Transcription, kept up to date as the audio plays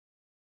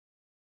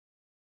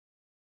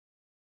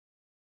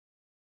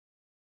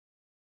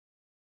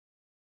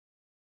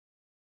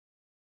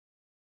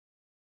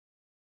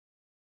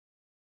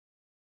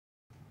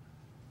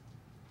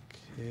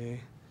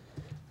Okay.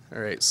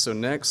 All right, so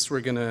next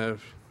we're gonna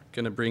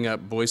bring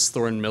up Boyce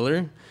Thorne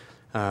Miller,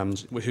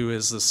 who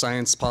is the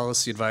Science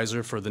Policy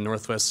Advisor for the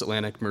Northwest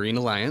Atlantic Marine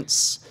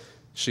Alliance.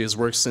 She has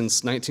worked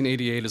since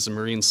 1988 as a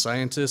marine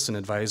scientist and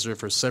advisor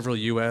for several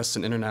U.S.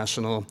 and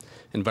international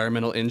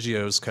environmental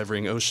NGOs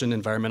covering ocean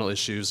environmental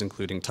issues,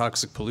 including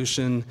toxic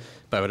pollution,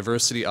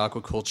 biodiversity,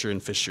 aquaculture,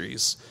 and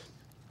fisheries.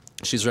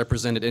 She's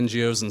represented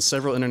NGOs in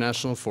several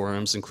international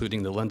forums,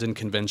 including the London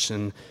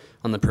Convention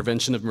on the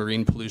Prevention of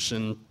Marine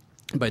Pollution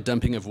by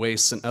Dumping of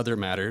Waste and Other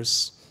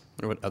Matters.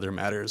 I wonder what other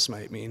matters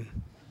might mean.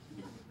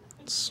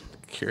 It's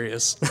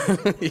curious.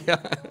 Yeah.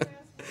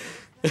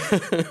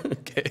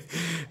 Okay.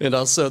 And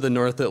also the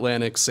North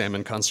Atlantic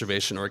Salmon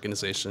Conservation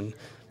Organization.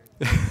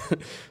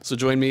 So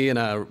join me in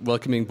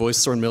welcoming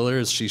Boyce Thorne Miller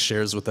as she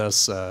shares with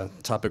us a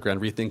topic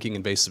around rethinking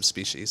invasive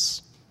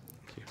species.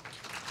 Thank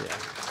you. Yeah.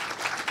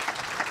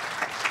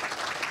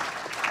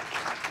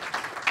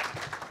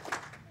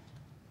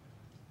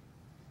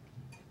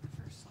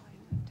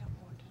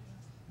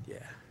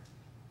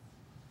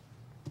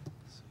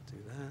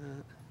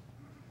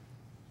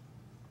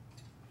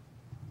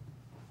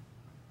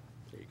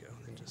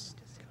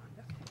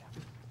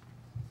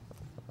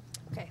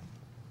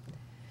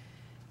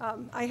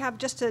 I have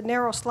just a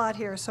narrow slot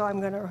here, so I'm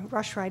going to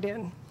rush right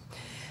in.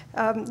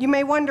 You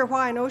may wonder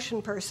why an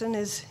ocean person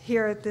is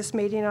here at this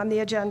meeting on the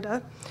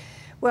agenda.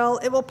 Well,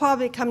 it will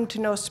probably come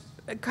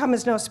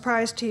as no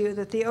surprise to you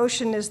that the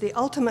ocean is the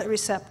ultimate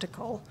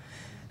receptacle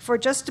for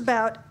just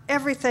about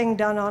everything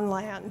done on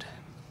land.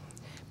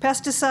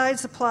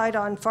 Pesticides applied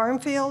on farm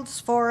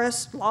fields,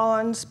 forests,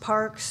 lawns,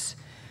 parks,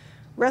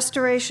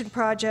 restoration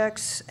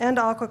projects, and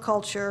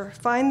aquaculture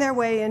find their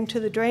way into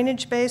the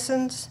drainage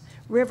basins,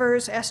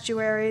 rivers,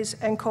 estuaries,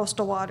 and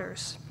coastal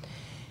waters.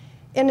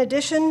 In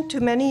addition to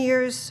many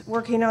years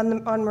working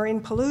on marine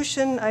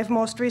pollution, I've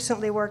most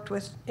recently worked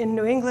in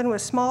New England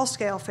with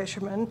small-scale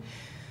fishermen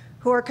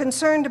who are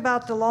concerned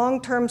about the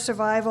long-term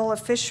survival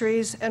of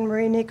fisheries and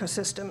marine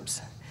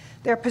ecosystems.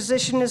 Their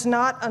position is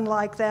not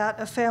unlike that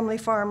of family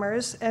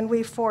farmers, and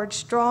we forge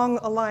strong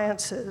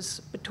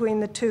alliances between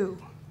the two.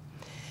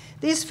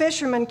 These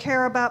fishermen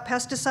care about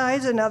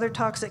pesticides and other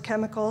toxic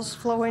chemicals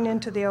flowing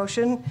into the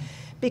ocean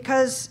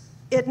because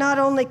it not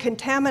only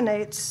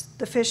contaminates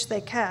the fish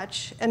they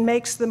catch and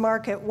makes the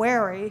market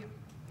wary,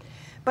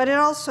 but it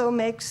also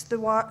makes the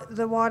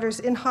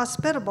waters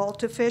inhospitable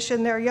to fish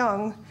and their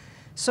young,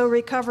 so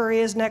recovery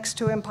is next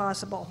to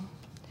impossible.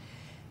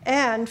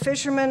 And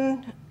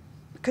fishermen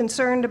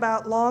concerned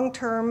about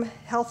long-term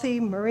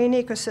healthy marine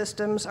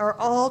ecosystems are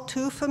all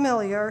too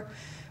familiar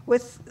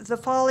with the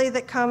folly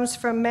that comes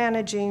from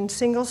managing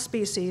single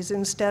species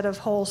instead of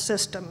whole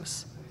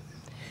systems.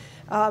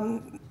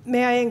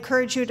 May I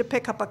encourage you to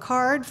pick up a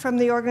card from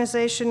the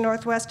organization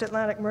Northwest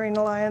Atlantic Marine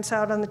Alliance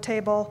out on the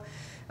table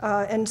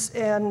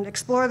and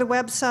explore the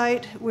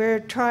website.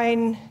 We're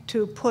trying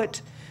to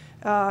put,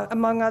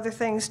 among other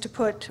things, to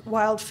put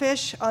wild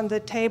fish on the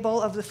table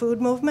of the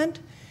food movement,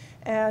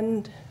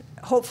 and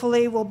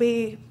hopefully will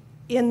be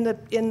in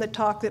the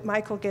talk that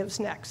Michael gives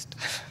next.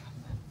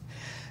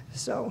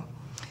 So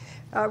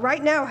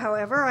right now,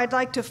 however, I'd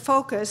like to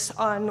focus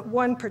on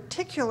one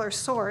particular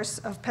source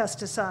of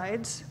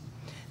pesticides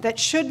that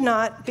should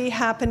not be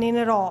happening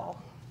at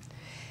all,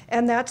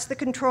 and that's the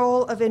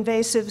control of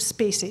invasive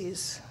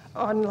species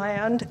on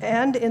land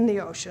and in the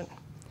ocean.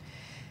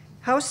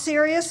 How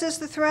serious is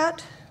the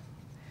threat?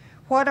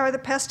 What are the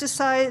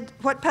pesticides,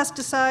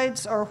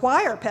 or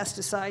why are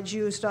pesticides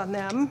used on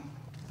them?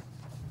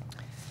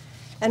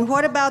 And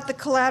what about the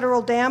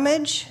collateral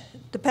damage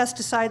the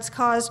pesticides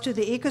cause to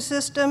the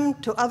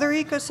ecosystem, to other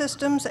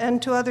ecosystems,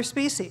 and to other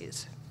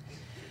species?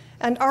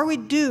 And are we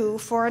due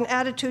for an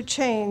attitude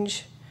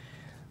change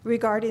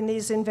regarding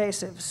these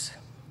invasives?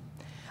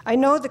 I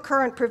know the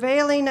current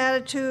prevailing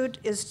attitude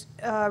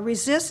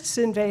resists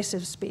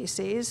invasive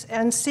species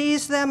and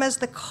sees them as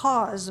the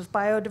cause of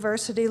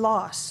biodiversity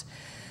loss.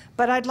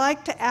 But I'd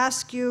like to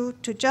ask you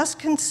to just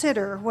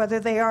consider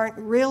whether they aren't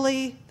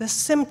really the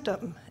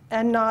symptom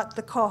and not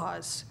the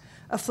cause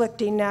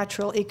afflicting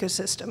natural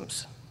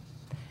ecosystems.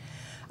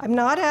 I'm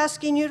not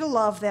asking you to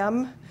love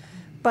them,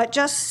 but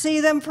just see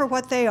them for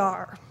what they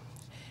are.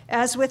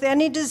 As with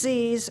any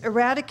disease,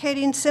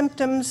 eradicating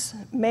symptoms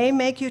may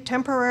make you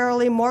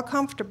temporarily more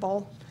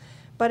comfortable,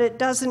 but it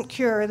doesn't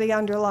cure the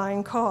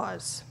underlying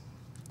cause.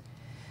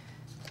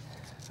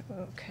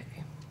 Okay.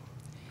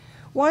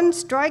 One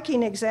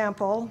striking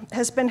example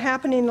has been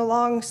happening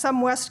along some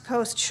West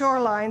Coast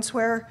shorelines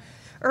where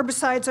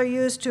herbicides are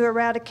used to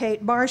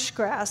eradicate marsh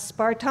grass,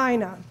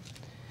 Spartina.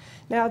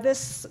 Now the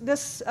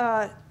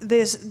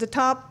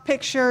top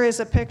picture is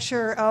a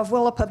picture of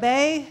Willapa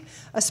Bay,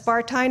 a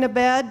Spartina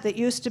bed that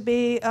used to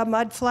be a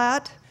mud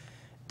flat.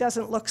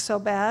 Doesn't look so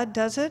bad,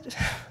 does it?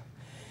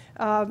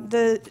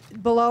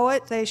 Below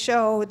it, they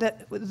show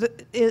that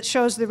it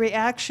shows the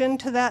reaction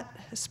to that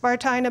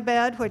Spartina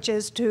bed, which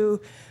is to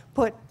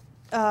put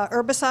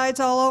herbicides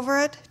all over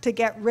it to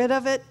get rid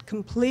of it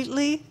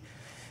completely,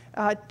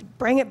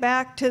 bring it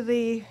back to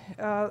the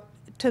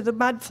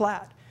mud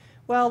flat.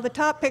 Well, the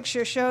top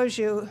picture shows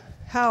you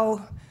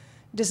how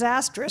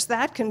disastrous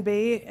that can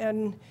be,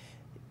 and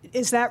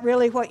is that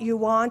really what you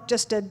want,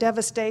 just a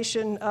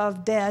devastation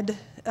of dead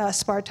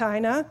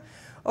Spartina?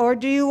 Or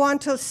do you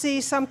want to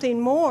see something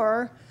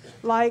more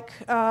like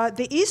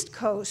the East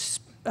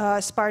Coast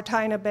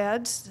Spartina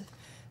beds?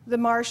 The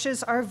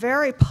marshes are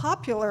very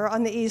popular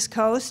on the East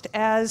Coast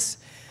as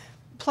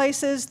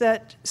places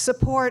that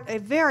support a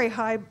very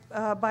high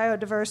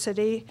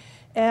biodiversity,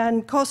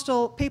 and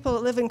people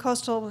that live in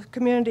coastal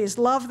communities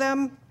love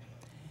them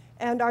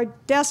and are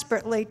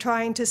desperately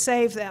trying to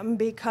save them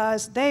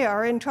because they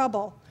are in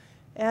trouble.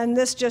 And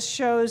this just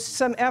shows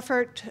some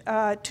effort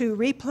to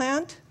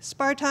replant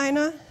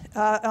Spartina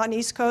on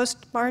East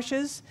Coast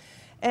marshes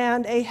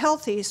and a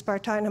healthy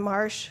Spartina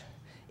marsh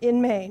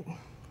in Maine.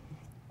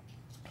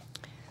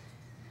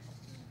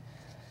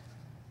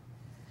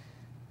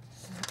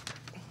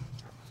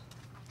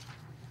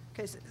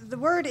 Okay, so the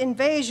word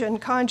invasion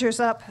conjures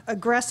up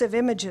aggressive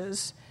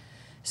images,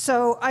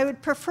 so I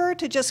would prefer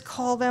to just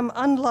call them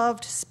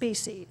unloved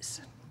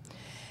species,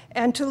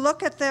 and to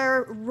look at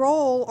their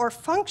role or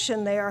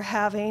function they are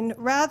having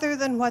rather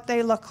than what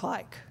they look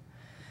like.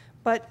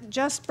 But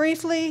just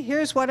briefly,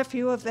 here's what a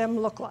few of them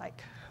look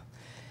like.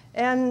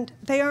 And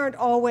they aren't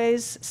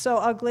always so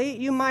ugly.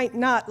 You might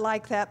not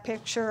like that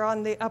picture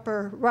on the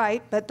upper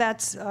right, but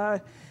that's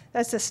a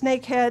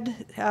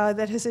snakehead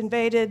that has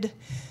invaded,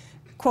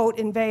 quote,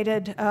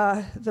 invaded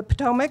the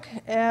Potomac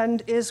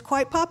and is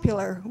quite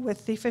popular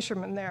with the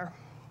fishermen there.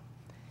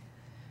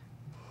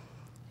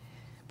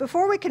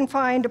 Before we can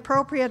find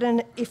appropriate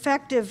and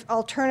effective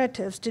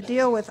alternatives to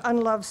deal with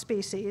unloved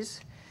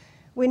species,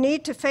 we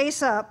need to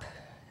face up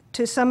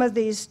to some of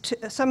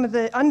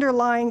the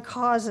underlying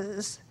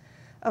causes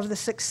of the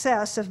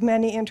success of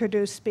many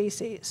introduced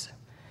species.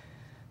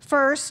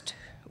 First,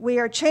 we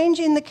are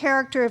changing the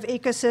character of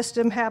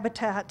ecosystem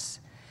habitats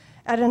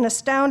at an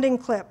astounding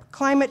clip.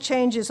 Climate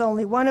change is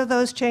only one of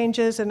those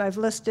changes, and I've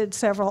listed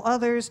several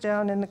others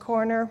down in the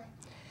corner.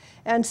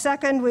 And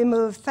second, we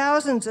move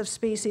thousands of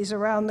species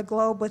around the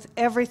globe with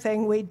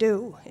everything we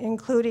do,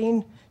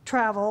 including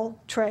travel,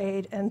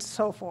 trade, and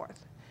so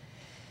forth.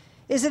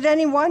 Is it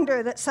any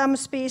wonder that some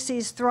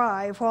species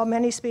thrive while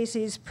many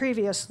species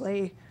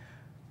previously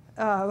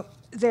there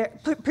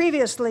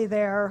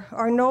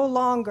are no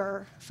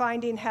longer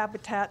finding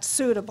habitats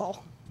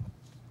suitable?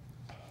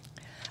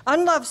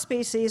 Unloved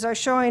species are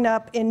showing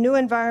up in new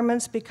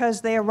environments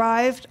because they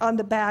arrived on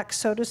the back,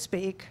 so to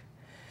speak,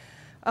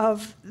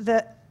 of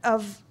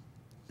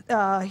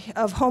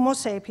Homo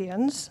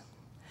sapiens,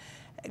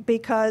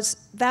 because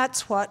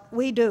that's what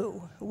we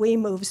do. We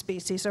move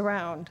species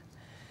around.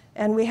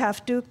 And we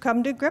have to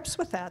come to grips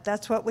with that.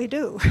 That's what we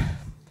do.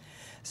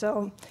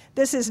 So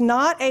this is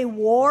not a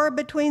war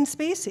between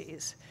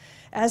species,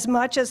 as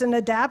much as an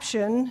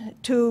adaptation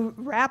to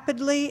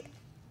rapidly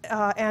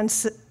and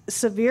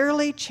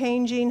severely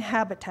changing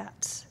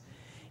habitats.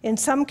 In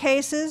some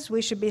cases,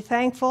 we should be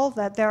thankful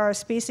that there are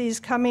species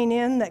coming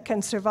in that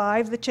can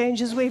survive the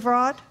changes we've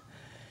wrought.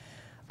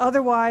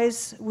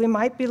 Otherwise, we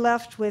might be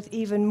left with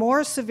even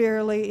more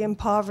severely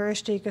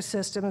impoverished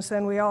ecosystems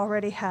than we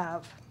already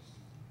have.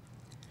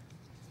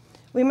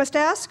 We must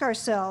ask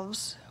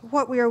ourselves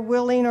what we are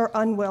willing or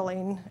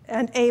unwilling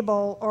and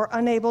able or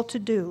unable to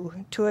do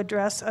to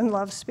address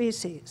unloved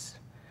species.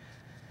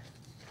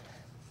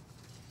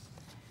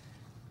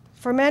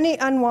 For many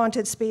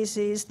unwanted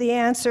species, the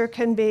answer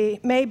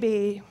may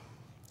be,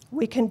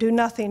 we can do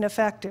nothing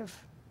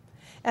effective.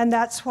 And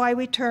that's why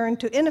we turn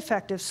to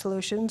ineffective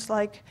solutions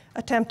like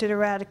attempted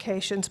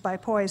eradications by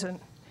poison.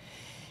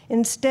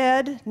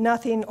 Instead,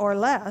 nothing or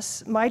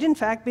less might in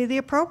fact be the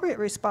appropriate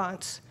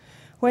response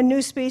when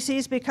new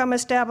species become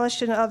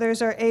established and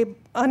others are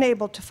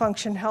unable to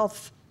function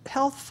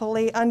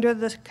healthfully under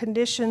the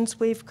conditions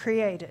we've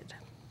created.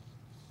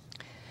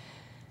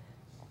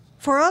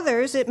 For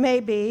others, it may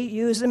be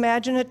use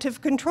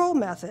imaginative control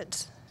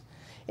methods.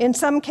 In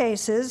some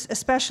cases,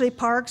 especially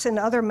parks and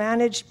other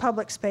managed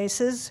public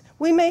spaces,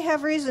 we may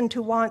have reason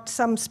to want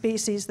some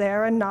species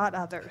there and not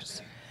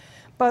others.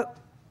 But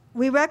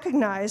we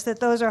recognize that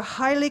those are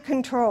highly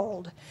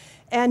controlled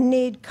and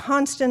need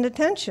constant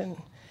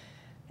attention.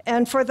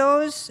 And for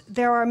those,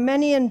 there are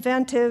many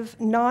inventive,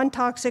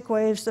 non-toxic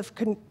ways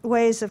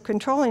of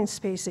controlling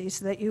species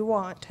that you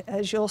want,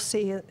 as you'll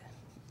see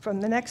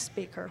from the next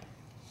speaker.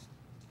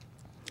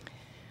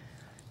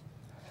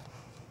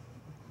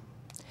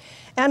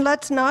 And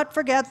let's not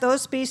forget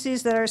those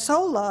species that are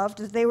so loved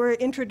that they were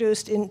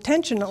introduced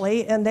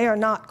intentionally, and they are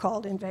not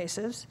called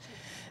invasives,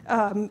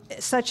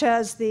 such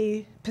as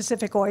the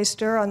Pacific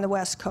oyster on the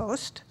West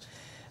Coast,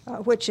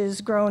 which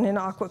is grown in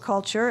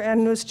aquaculture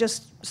and was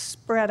just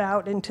spread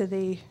out into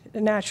the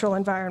natural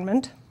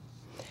environment.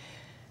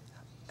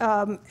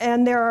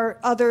 And there are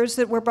others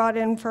that were brought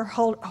in for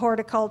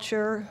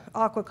horticulture,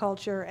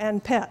 aquaculture,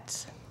 and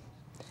pets.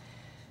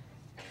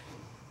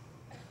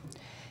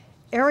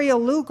 Ariel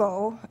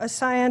Lugo, a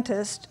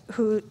scientist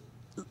who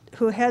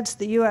heads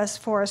the U.S.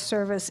 Forest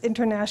Service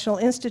International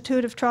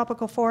Institute of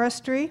Tropical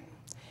Forestry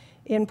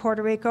in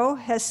Puerto Rico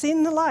has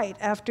seen the light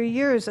after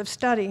years of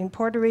studying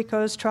Puerto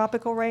Rico's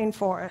tropical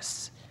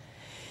rainforests.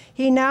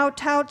 He now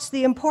touts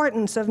the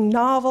importance of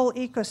novel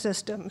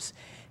ecosystems,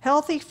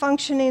 healthy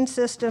functioning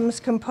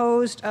systems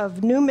composed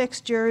of new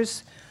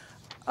mixtures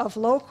of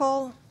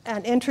local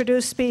and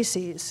introduced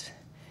species.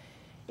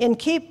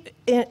 And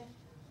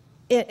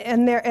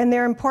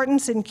their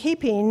importance in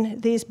keeping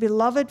these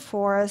beloved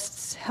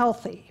forests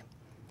healthy.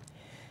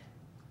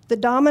 The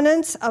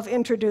dominance of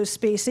introduced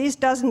species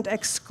doesn't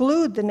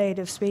exclude the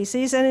native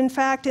species, and in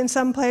fact, in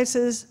some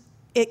places,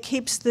 it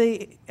keeps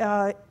the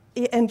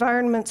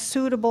environment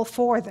suitable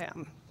for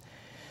them.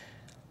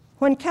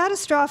 When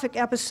catastrophic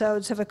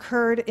episodes have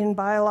occurred in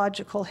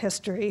biological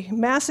history,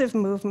 massive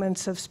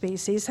movements of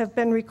species have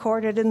been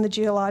recorded in the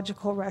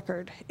geological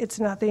record. It's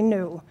nothing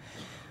new.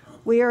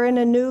 We are in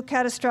a new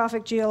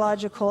catastrophic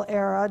geological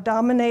era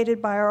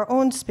dominated by our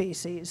own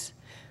species,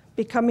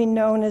 becoming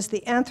known as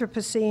the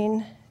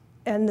Anthropocene,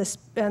 and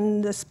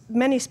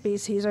many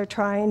species are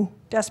trying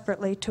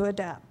desperately to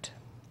adapt.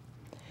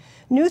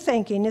 New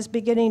thinking is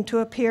beginning to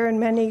appear in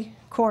many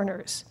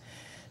corners,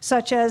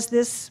 such as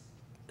this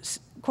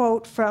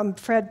quote from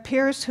Fred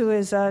Pierce, who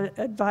is an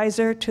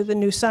advisor to the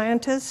New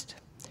Scientist.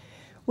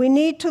 "We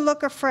need to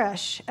look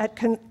afresh at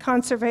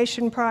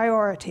conservation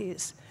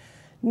priorities.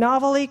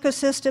 Novel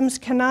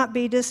ecosystems cannot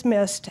be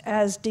dismissed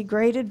as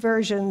degraded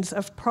versions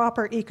of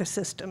proper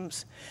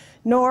ecosystems,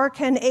 nor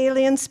can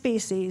alien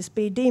species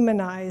be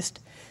demonized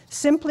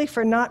simply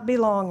for not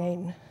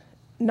belonging.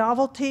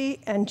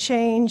 Novelty and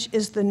change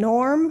is the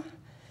norm,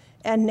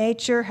 and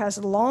nature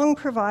has long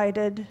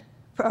proved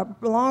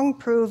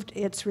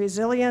its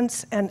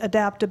resilience and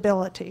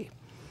adaptability."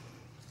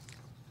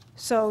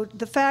 So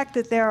the fact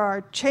that there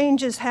are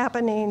changes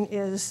happening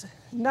is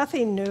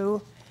nothing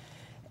new,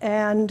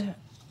 and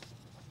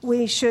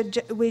we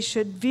should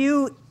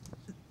view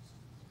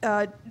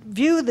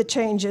the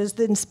changes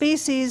in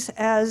species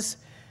as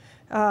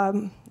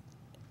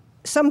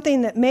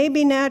something that may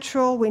be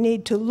natural. We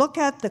need to look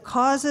at the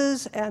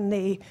causes and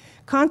the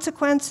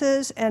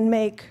consequences and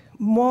make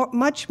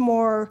much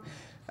more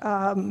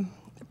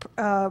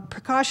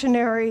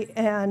precautionary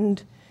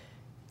and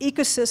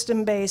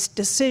ecosystem-based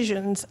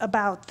decisions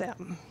about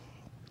them.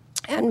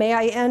 And may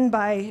I end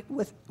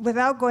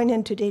without going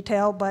into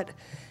detail, but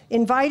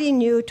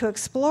inviting you to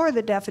explore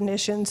the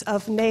definitions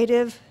of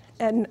native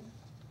and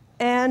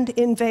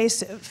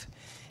invasive.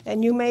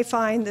 And you may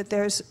find that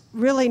there's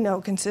really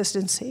no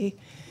consistency,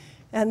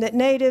 and that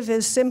native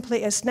is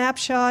simply a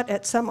snapshot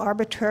at some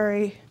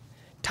arbitrary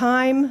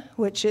time,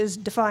 which is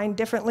defined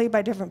differently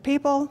by different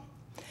people,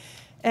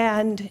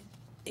 and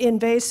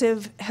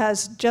invasive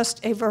has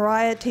just a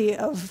variety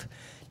of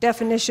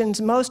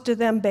definitions, most of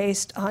them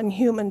based on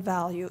human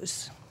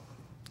values.